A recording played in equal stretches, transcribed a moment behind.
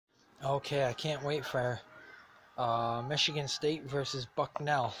Okay, I can't wait for Michigan State versus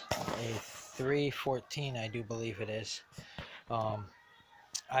Bucknell, a 3-14, I do believe it is. Um,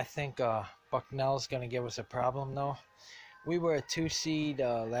 I think Bucknell's going to give us a problem, though. We were a 2 seed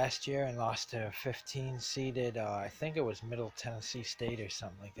last year and lost to a 15 seeded, I think it was Middle Tennessee State or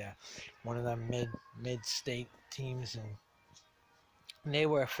something like that. One of them mid state teams, and they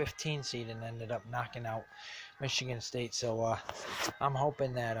were a 15 seed and ended up knocking out Michigan State. So I'm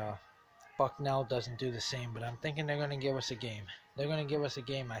hoping that Bucknell doesn't do the same, but I'm thinking they're going to give us a game. They're going to give us a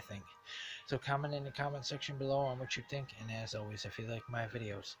game, I think. So comment in the comment section below on what you think, and as always, if you like my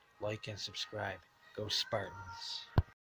videos, like and subscribe. Go Spartans.